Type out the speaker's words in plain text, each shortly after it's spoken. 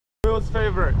Will's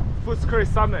favorite,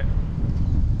 Footscray Summit.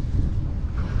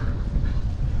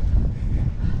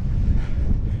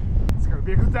 It's gonna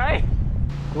be a good day.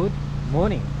 Good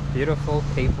morning, beautiful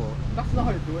people. That's not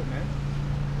how you do it, man.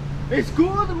 It's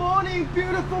good morning,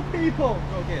 beautiful people.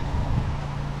 Go again.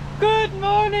 Good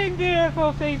morning,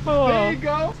 beautiful people. There you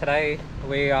go. Today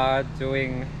we are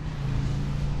doing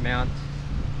Mount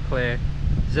Clare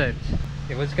Zone.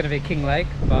 It was going to be King Lake,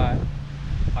 but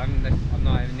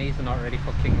my knees are not ready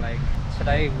for King Lake.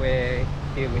 Today we're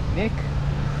here with Nick,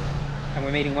 and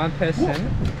we're meeting one person.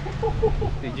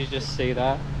 Did you just see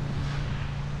that?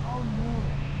 Oh no.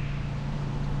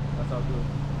 That's how good.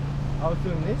 I was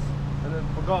doing this and then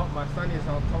forgot my sun is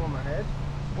on top of my head.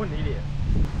 What an idiot.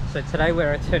 So today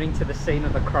we're returning to the scene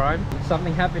of the crime.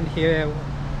 Something happened here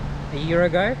a year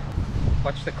ago.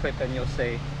 Watch the clip and you'll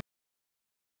see.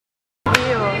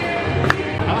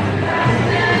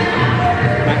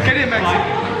 Get in,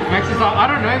 Maxie. Maxie's like, I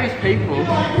don't know these people.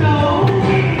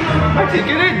 Maxie,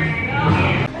 get in.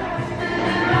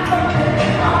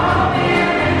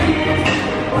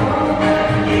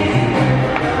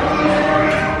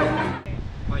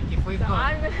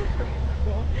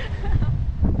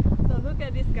 So look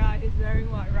at this guy, he's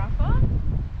wearing what, Rafa?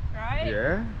 Right?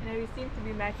 Yeah. And we seem to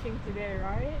be matching today,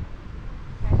 right?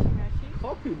 Matching.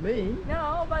 Copy me.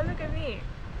 No, but look at me.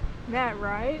 Matt,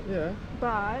 right? Yeah.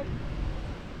 But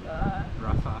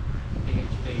Rafa,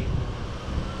 PhD.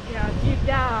 yeah, deep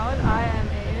down I am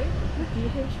a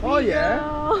PhD. Oh yeah.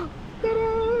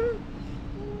 girl.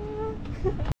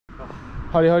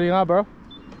 How are you holding up, bro?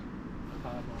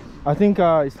 I think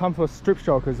it's time for a strip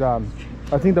show because I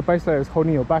think the base layer is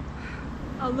holding you back.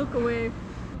 I'll look away.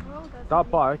 Oh, That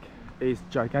bike is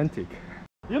gigantic.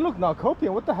 You look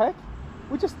Narcopian, what the heck?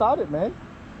 We just started, man.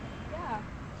 yeah.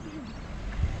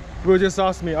 Bro just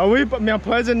asked me, are we Mount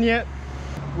Pleasant yet?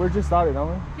 We're just started,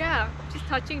 aren't we? Yeah, just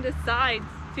touching the sides,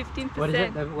 15%. What is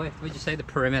it? What would you say, the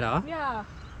perimeter? Yeah.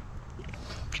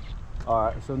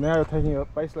 Alright, so now you're taking your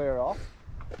base layer off.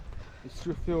 It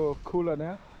should feel cooler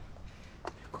now.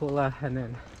 Cooler, and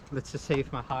then let's just see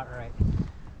if my heart rate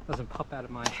doesn't pop out of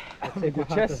my, let's see if my Your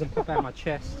heart chest. doesn't pop out of my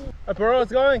chest. Hey bro,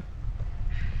 what's going?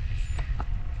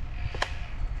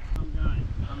 I'm going.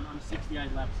 I'm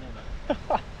 68 laps in.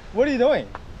 What are you doing?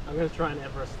 I'm going to try and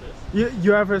Everest this.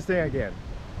 You're Everesting again.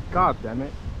 God damn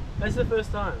it. That's the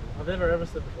first time. I've never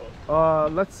Everested before.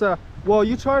 Let's well,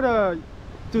 you tried to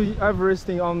do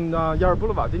Everesting on Yarra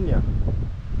Boulevard, didn't you?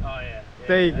 Oh yeah.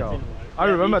 There you that go. didn't work. I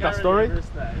remember you that can't story. really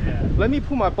Everest that, yeah. Let me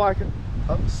put my bike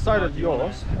side Oh, of do you wanna-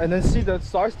 yours and then see the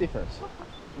size difference.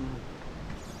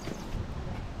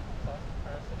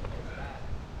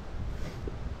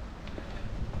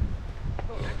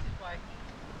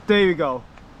 There you go.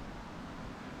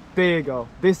 There you go.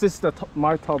 This is the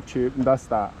my top tube, and that's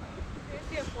that.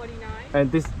 Here's your 49.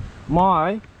 And this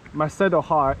my saddle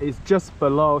height is just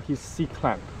below his seat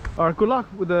clamp. All right, good luck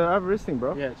with the Everesting,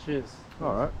 bro. Yeah, cheers.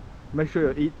 All right. Make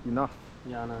sure you eat enough.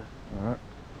 Yeah, I know. All right.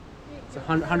 It's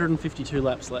 152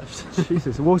 laps left.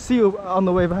 Jesus, we'll see you on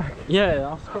the way back. Yeah,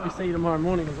 I'll probably see you tomorrow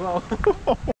morning as well.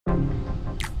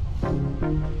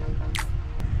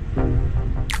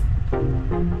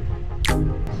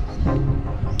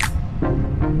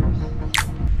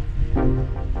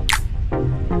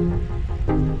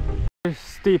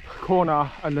 Steep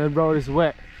corner and the road is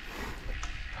wet.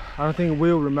 I don't think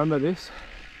Will remember this,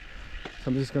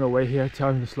 so I'm just gonna wait here, tell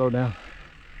him to slow down.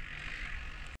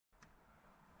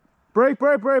 Brake,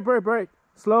 brake, brake, brake, brake.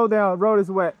 Slow down, road is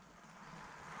wet.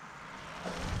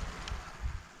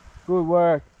 Good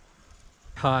work.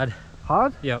 Hard.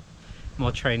 Hard? Yep.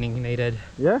 More training needed.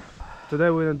 Yeah? Today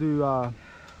we're gonna do a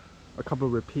couple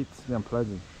of repeats in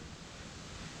Pleasant.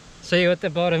 See you at the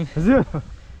bottom.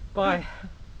 Bye.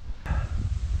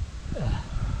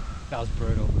 That was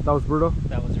brutal. That was brutal?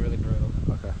 That was really brutal.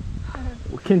 Okay.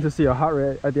 We're keen to see your heart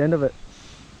rate at the end of it.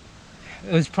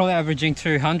 It was probably averaging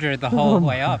 200 the whole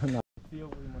way up. No.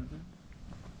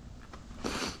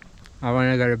 I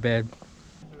want to go to bed.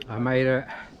 I made it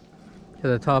to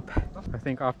the top. I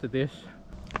think after this,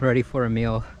 ready for a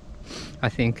meal. I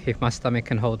think if my stomach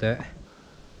can hold it.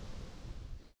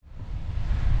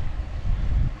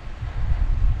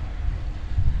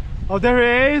 Oh, there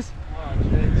he is! Oh,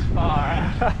 jeez, far.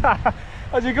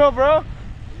 How'd you go, bro?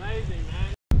 Amazing,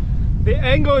 man. The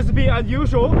angle is a bit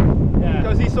unusual Yeah.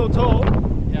 because he's so tall.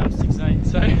 Yeah, I'm 6'8",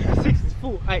 so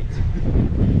 6'8".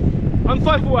 I'm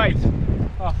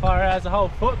 5'8". oh, far out as a whole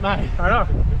foot, mate. I know.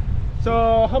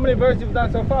 So how many birds you've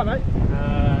done so far, mate?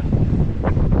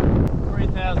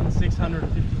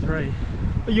 3,653.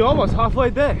 You're almost halfway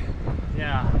there.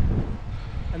 Yeah.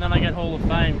 And then I get Hall of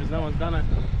Fame because no one's done it.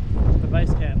 The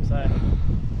base camp, so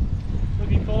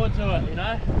looking forward to to it, you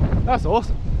know? That's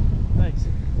awesome. Thanks.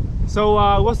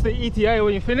 So what's the ETA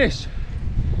when you finish?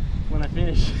 When I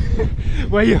finish.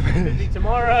 Where you Could finish? be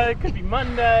tomorrow, could be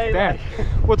Monday. Dad, Like,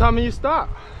 what time do you start?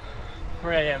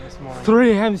 3 AM this morning.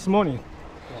 3 AM this morning.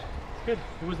 It's good.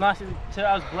 It was nice.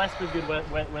 I was blessed with good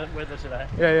weather today.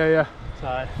 Yeah.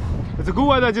 So It's a good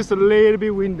weather, just a little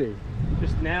bit windy.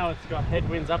 just now it's got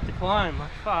headwinds up to climb. Like,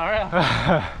 far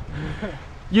out.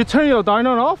 You turn your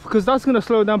dyno off because that's gonna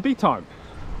slow down big time.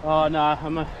 Oh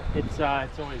no, it's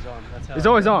always on. That's how It's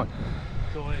always on.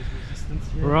 It's always resistance.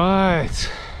 Yeah. Right.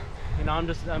 You know,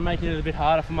 I'm making it a bit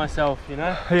harder for myself. You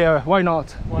know. Yeah. Why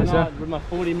not? Why not? With my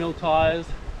 40mm tires,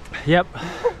 Yep.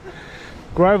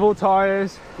 Gravel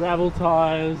tires. gravel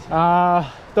tires.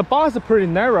 The bars are pretty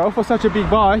narrow for such a big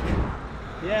bike.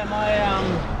 Yeah,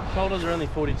 my shoulders are only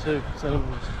 42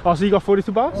 centimeters. Oh, so you got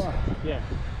 42 bars? Oh, yeah.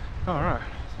 All right.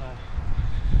 So,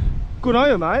 Good on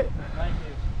you, mate. thank you.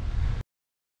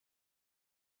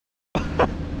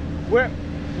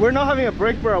 We're not having a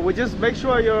break, bro. We just make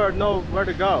sure you know where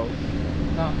to go.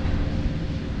 Oh.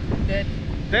 Dead.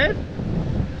 Dead?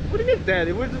 What do you mean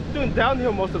dead? We're just doing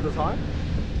downhill most of the time.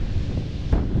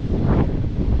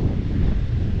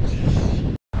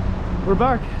 We're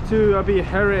back to a bit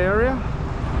hairy area.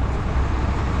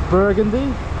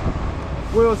 Burgundy.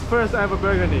 Will's first ever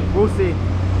Burgundy. We'll see.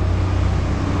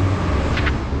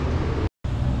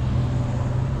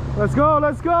 Let's go,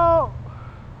 let's go!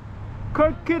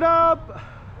 Cook it up!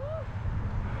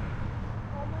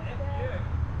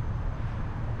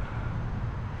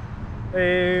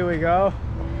 Here we go.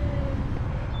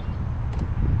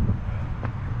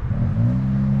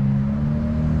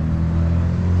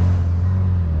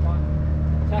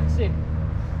 Taxi.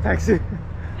 Taxi.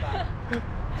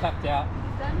 Tapped out.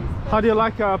 How do you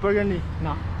like Burgundy?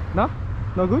 No. No?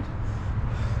 No good?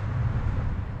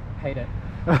 Hate it.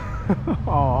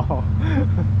 Oh.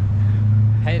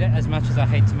 Hate it as much as I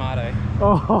hate tomato.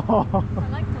 Oh. I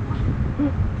like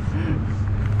tomato.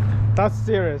 That's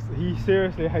serious. He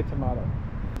seriously hates tomato.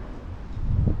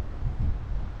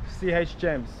 CH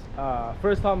Gems.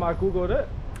 First time I googled it,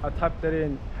 I typed it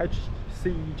in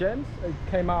HC Gems. It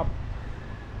came up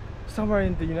somewhere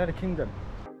in the United Kingdom.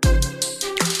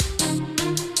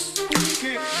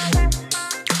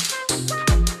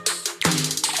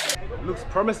 Looks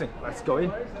promising. Let's go in.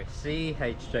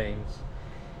 CH James.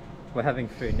 We're having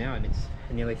food now and it's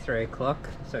nearly 3 o'clock,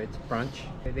 so it's brunch.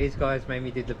 These guys made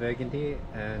me do the burgundy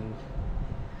and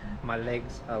my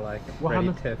legs are like What ready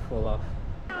happened? to fall off.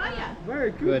 How are you?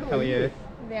 Very Good, how are you?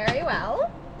 Very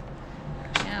well.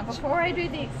 Now, before I do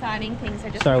the exciting things, I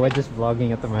just... Sorry, we're just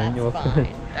vlogging at the moment. That's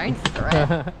fine. Don't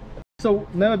stress. So,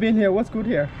 never been here. What's good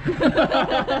here?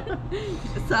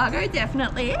 Sago,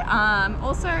 definitely.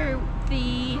 Also,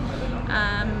 the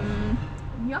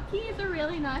gnocchi is a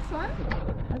really nice one.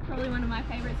 That's probably one of my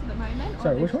favourites at the moment.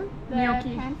 Sorry, Or which one? The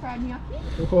pan-fried gnocchi.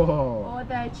 Oh. Or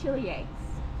the chili eggs.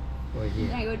 Oh,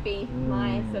 yeah. They would be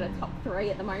my sort of top 3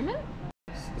 at the moment.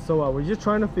 So we're just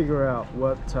trying to figure out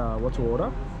what to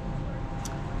order.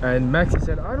 And Maxie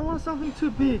said, I don't want something too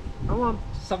big. I want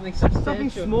Something something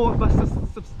substantial. small but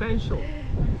substantial.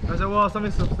 I said, well,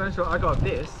 something substantial. I got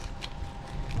this.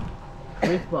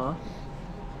 Beef bar.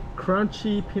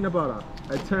 Crunchy peanut butter.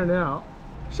 It turned out.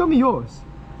 Show me yours.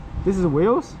 This is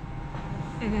Will's.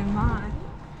 And then mine.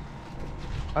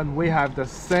 And we have the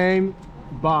same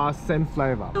bar, same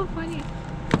flavor. So funny.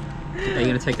 Are you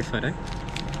going to take a photo?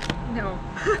 No.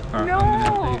 Alright, No! I'm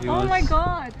gonna leave Oh my yours.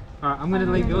 god. Alright, I'm going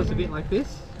to leave yours a bit like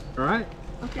this. Alright?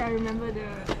 Okay, I remember the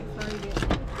expiry date.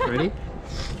 Ready?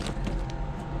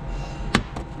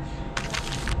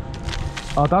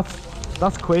 Oh,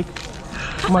 that's quick.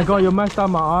 Oh my god, you messed up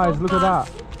my eyes. Look at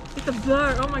that. It's a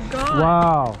blur. Oh my god.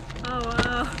 Wow. Oh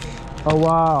wow. Oh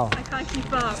wow. I can't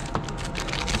keep up.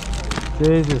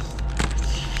 Jesus.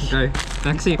 Go.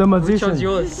 Maxie, The which magician. one's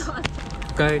yours?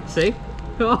 Go, see?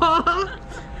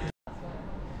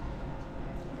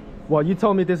 Well, you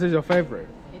told me this is your favorite.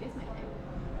 It is my favorite.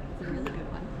 It's a really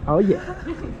good one. Oh yeah.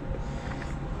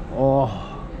 Oh.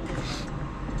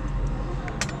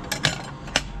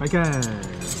 Okay.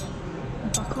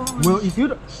 Well,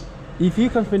 if you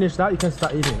can finish that, you can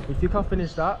start eating. If you can't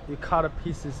finish that, you cut up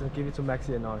pieces and give it to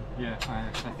Maxie and I. Yeah,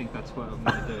 I think that's what I'm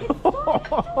going to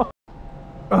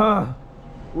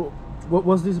do.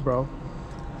 What's this, bro?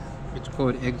 It's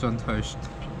called eggs on toast.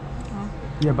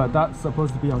 Yeah, but that's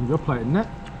supposed to be on your plate, isn't it?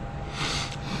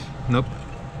 Nope.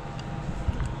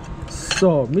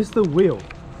 So, Mr. Will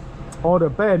order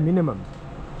bare minimum.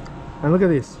 And look at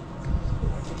this.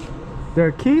 There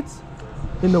are kids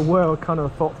in the world can't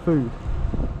afford food.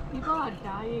 People are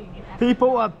dying.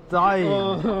 People are dying.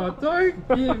 Oh, don't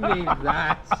give me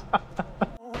that.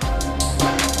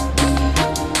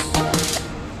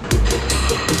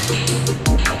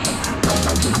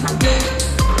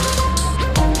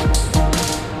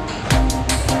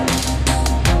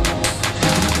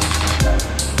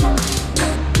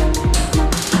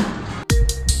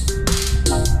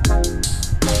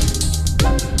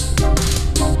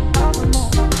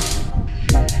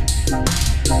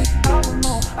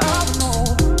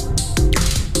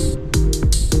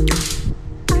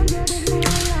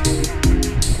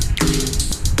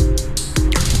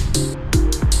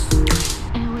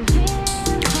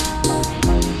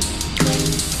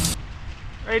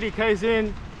 80 k's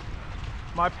in,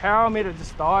 my power meter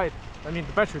just died. I mean,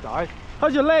 the battery died.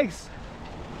 How's your legs?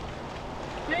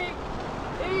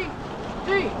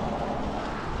 D-E-G.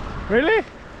 Really?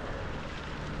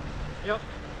 Yep.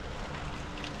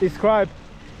 Describe.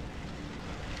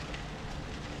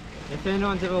 If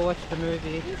anyone's ever watched the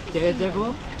movie Daredevil,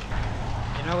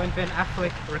 you know when Ben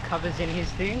Affleck recovers in his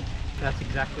thing? That's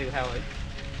exactly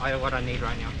what I need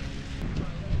right now.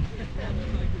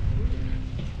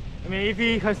 I mean, if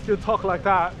he can still talk like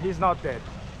that, he's not dead.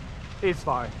 He's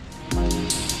fine.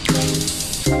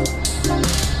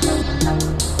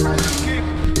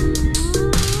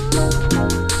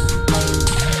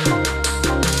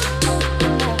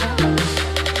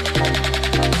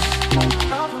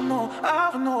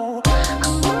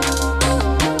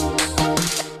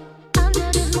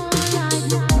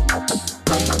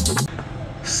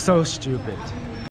 So stupid.